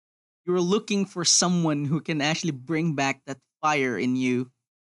you're looking for someone who can actually bring back that fire in you,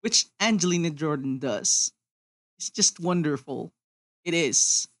 which Angelina Jordan does. It's just wonderful. It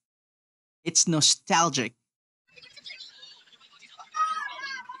is. It's nostalgic.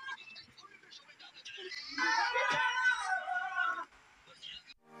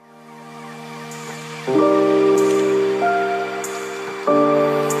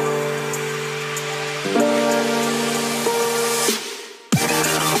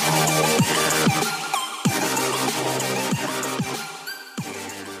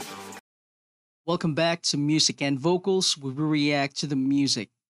 Welcome back to Music and Vocals, where we react to the music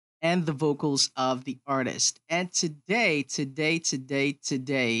and the vocals of the artist. And today,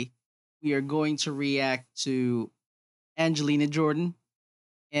 we are going to react to Angelina Jordan.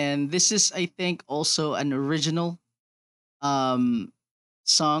 And this is, I think, also an original um,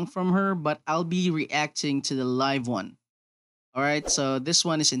 song from her, but I'll be reacting to the live one. All right, so this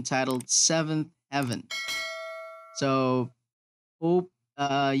one is entitled Seventh Heaven. So hope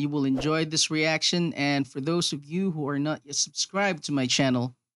you will enjoy this reaction. And for those of you who are not yet subscribed to my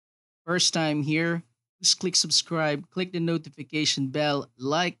channel, first time here, just click subscribe, click the notification bell,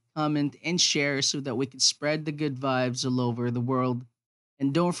 like, comment, and share so that we can spread the good vibes all over the world.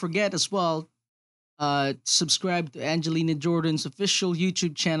 And don't forget as well, subscribe to Angelina Jordan's official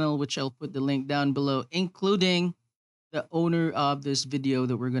YouTube channel, which I'll put the link down below, including the owner of this video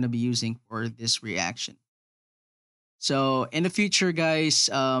that we're going to be using for this reaction. So in the future, guys,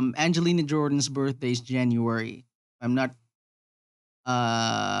 Angelina Jordan's birthday is January. If I'm not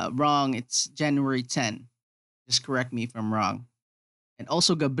wrong, it's January 10. Just correct me if I'm wrong. And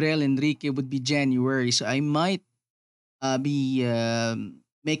also Gabriel Enrique would be January, so I might be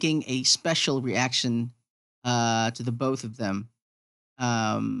making a special reaction to the both of them.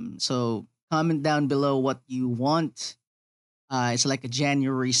 So comment down below what you want. It's like a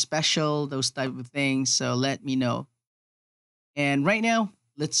January special, those type of things. So let me know. And right now,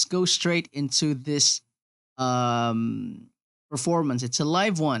 let's go straight into this performance. It's a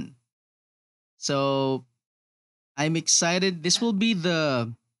live one. So I'm excited. This will be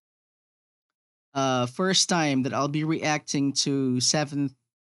the first time that I'll be reacting to Seventh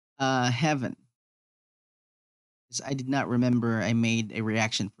Heaven. Because I did not remember I made a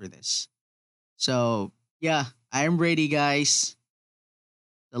reaction for this. So yeah, I am ready, guys.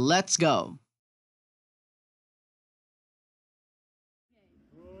 So let's go.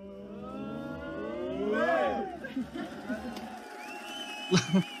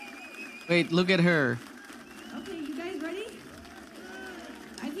 Wait, look at her. Okay, you guys ready?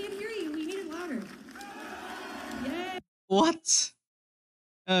 I can't hear you. We need it louder. Yay! What?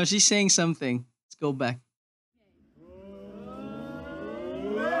 Oh, she's saying something. Let's go back.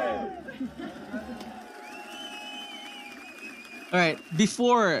 All right,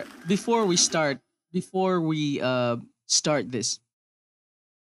 before we start this,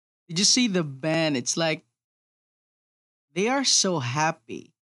 did you see the band? It's like they are so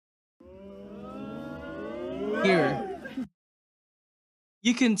happy. Here,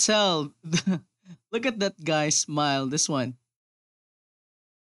 you can tell. Look at that guy's smile. This one.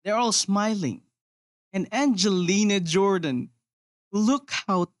 They're all smiling. And Angelina Jordan, look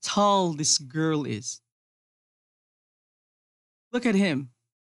how tall this girl is. Look at him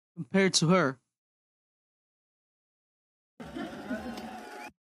compared to her.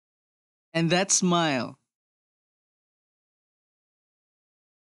 And that smile.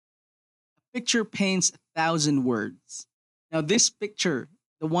 A picture paints 1,000 words. Now, this picture,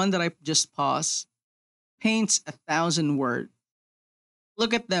 the one that I just paused, paints 1,000 words.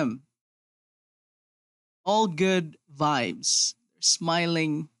 Look at them. All good vibes. They're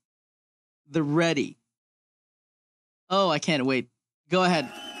smiling. They're ready. Oh, I can't wait. Go ahead.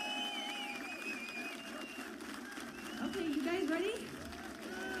 Okay, you guys ready?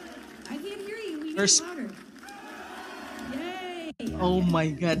 I can't hear you. We need First- it louder. Yay! Oh Okay. my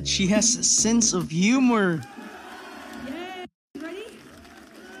god, she has a sense of humor. Yay! Ready?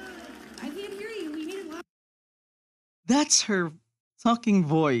 I can't hear you. We need it louder. That's her talking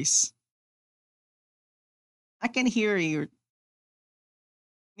voice. I can hear you.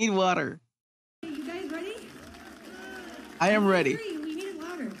 Need water. You guys ready? I am can't ready. hear you. We need it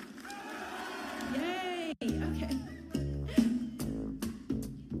louder. Yay! Okay.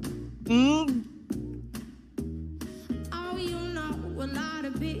 Mm, Oh, you know a lot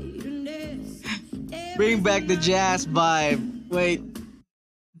of bitterness. bring back the jazz vibe. Wait,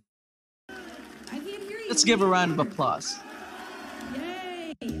 I can't hear you. let's We give a need it round of louder. applause.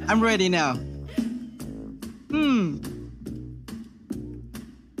 Yay! I'm ready now. Hmm.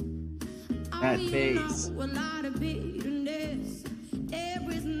 That bass. A lot of bitterness. There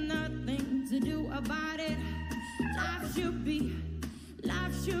is nothing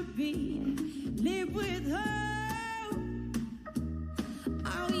should be. Live with her.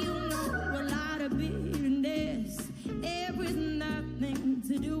 Oh, you know a lot of bitterness. There is nothing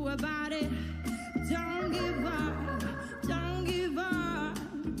to do about it. Don't give up, don't give up.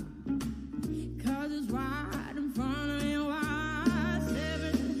 Cause it's right in front of your eyes.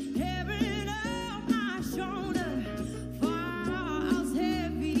 Heaven on my shoulder falls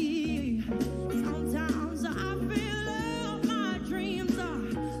heavy. Sometimes I feel all my dreams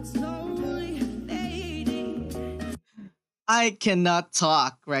are slowly fading. I cannot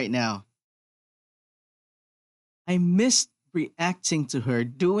talk right now. I missed reacting to her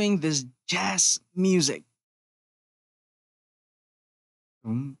doing this jazz music.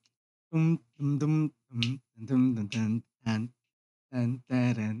 Dum, dum, dum, dum, dum, dum, dum, dum, dun, dun,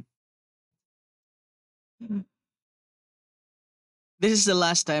 dun, dun. This is the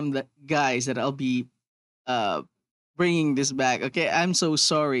last time that guys that I'll be uh bringing this back. Okay, I'm so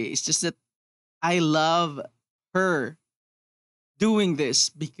sorry. It's just that I love her doing this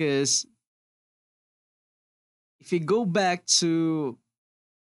because if you go back to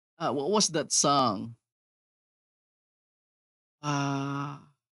what was that song? Uh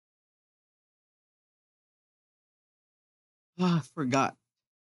I forgot.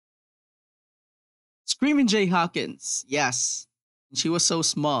 Screaming Jay Hawkins. Yes. She was so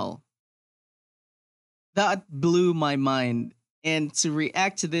small. That blew my mind. And to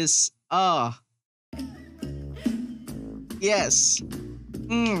react to this, yes.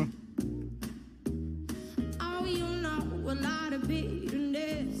 Mm. Oh, you know a lot of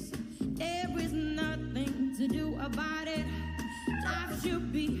bitterness. There is nothing to do about it. Life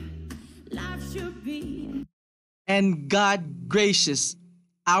should be, life should be. And God gracious,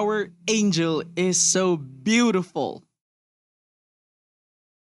 our angel is so beautiful.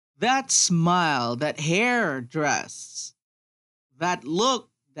 That smile, that hair dress, that look,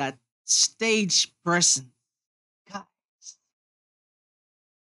 that stage presence. Guys,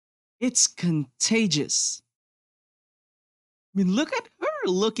 it's contagious. I mean, look at her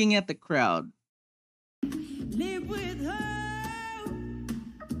looking at the crowd. Live with her.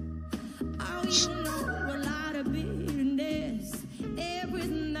 Oh, you know a lot of bitterness. There is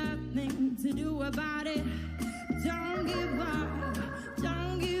nothing to do about it. Don't give up,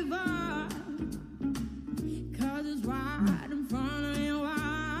 don't give up. Cause it's right in front of your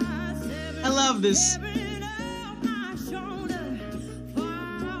eyes. I love this. Heaven on my shoulder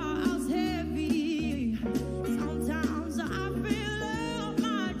falls heavy. Sometimes I feel all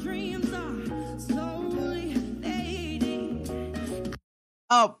my dreams are slowly fading.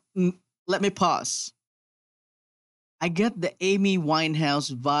 Oh, let me pause. I get the Amy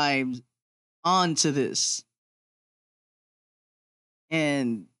Winehouse vibes onto this.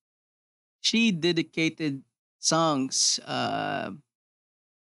 And she dedicated songs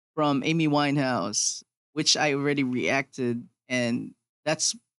from Amy Winehouse, which I already reacted. And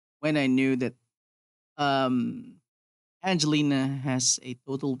that's when I knew that um, Angelina has a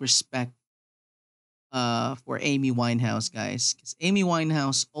total respect for Amy Winehouse, guys. Because Amy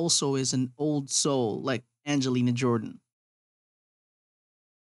Winehouse also is an old soul like Angelina Jordan.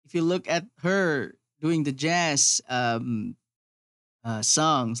 If you look at her doing the jazz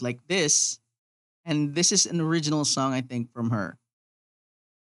songs like this, and this is an original song, I think, from her.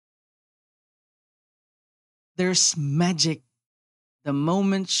 There's magic the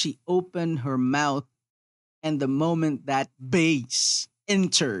moment she opened her mouth and the moment that bass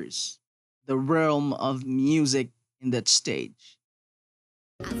enters the realm of music in that stage.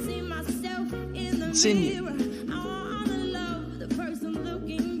 I see myself in the Continue. mirror. I wanna love the person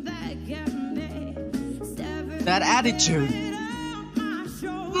looking back at me. That attitude.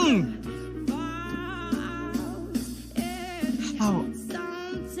 Mm. How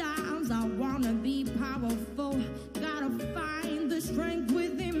Sometimes I wanna be powerful. Gotta find the strength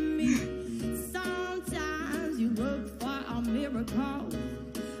within me. Sometimes you look for a miracle,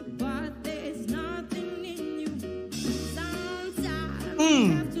 but there's nothing in you. Sometimes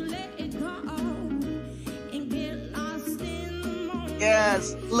you have to let it go and get lost in the moment.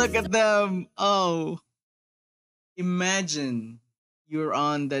 yes, look at them. Oh, imagine you're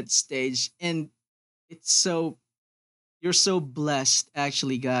on that stage and it's so you're so blessed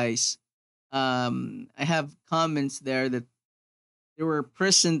actually, guys. I have comments there that they were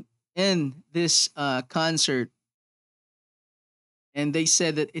present in this concert and they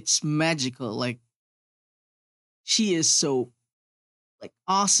said that it's magical, like she is so like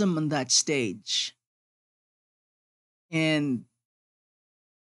awesome on that stage. And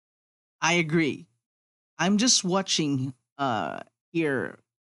I agree. I'm just watching here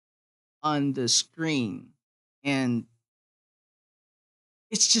on the screen and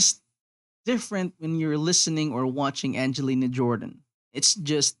It's just different when you're listening or watching Angelina Jordan. It's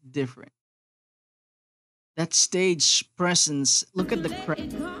just different. That stage presence, look at the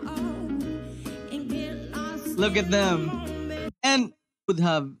crowd, look at them, and would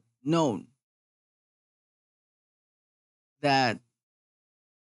have known that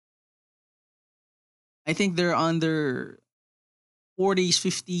I think they're on their 40s,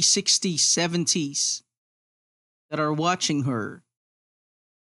 50s, 60s, 70s that are watching her.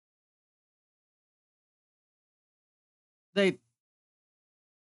 They,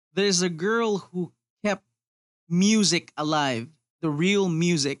 there's a girl who kept music alive, the real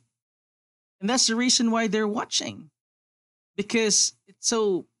music. And that's the reason why they're watching. Because it's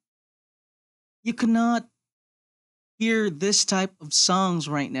so, you cannot hear this type of songs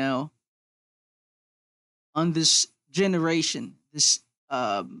right now on this generation, this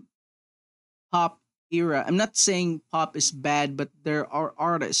pop era. I'm not saying pop is bad, but there are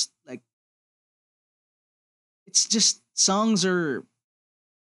artists like it's just songs are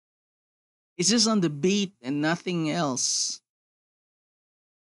it's just on the beat and nothing else.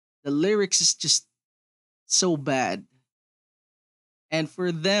 The lyrics is just so bad. And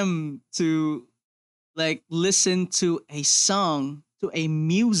for them to like listen to a song, to a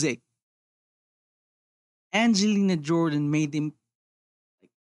music, Angelina Jordan made them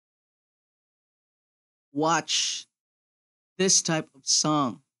watch this type of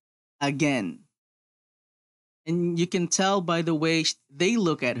song again. And you can tell by the way they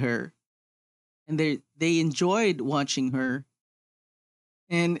look at her and they enjoyed watching her.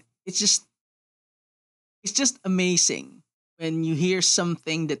 And it's just amazing when you hear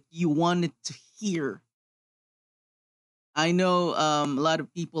something that you wanted to hear. I know a lot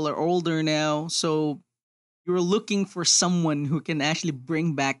of people are older now, so you're looking for someone who can actually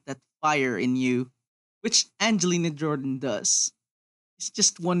bring back that fire in you, which Angelina Jordan does. It's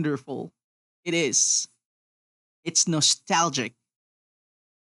just wonderful. It is. It's nostalgic.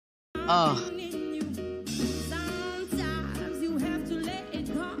 Oh,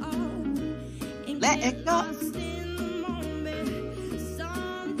 let it go.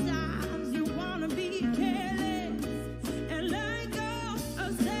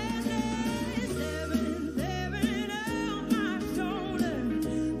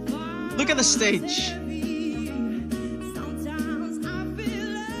 Look at the stage.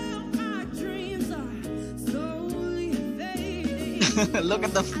 Look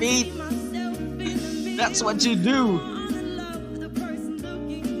at the feet. That's what you do.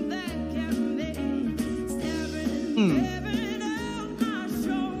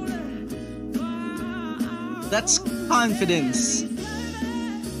 That's confidence.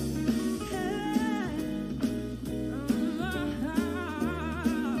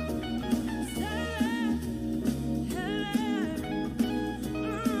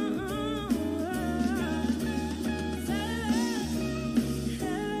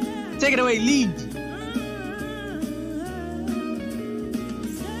 Take it away, lead.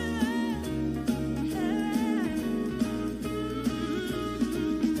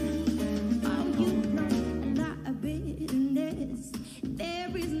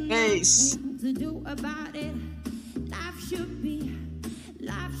 Bass. To do about it, life should be,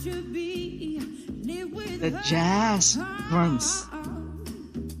 live with The jazz drums.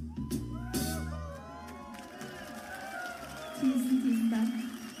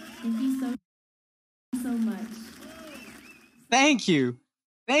 Thank you so much. Thank you.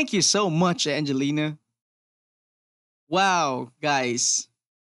 Thank you so much, Angelina. Wow, guys.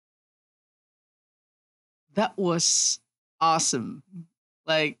 That was awesome.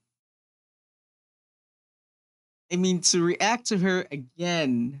 Like, I mean, to react to her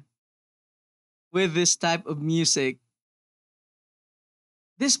again with this type of music,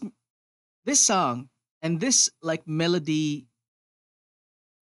 this this song and this like melody,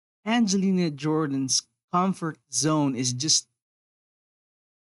 Angelina Jordan's comfort zone is just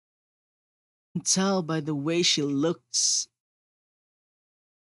you can tell by the way she looks.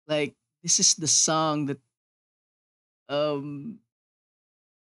 Like this is the song that um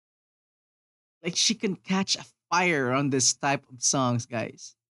like she can catch a fire on this type of songs,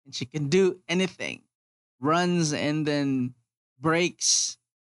 guys. And she can do anything. Runs and then breaks,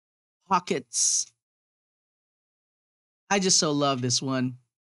 pockets. I just so love this one.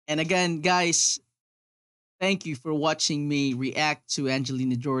 And again, guys, thank you for watching me react to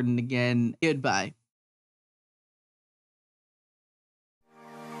Angelina Jordan again. Goodbye.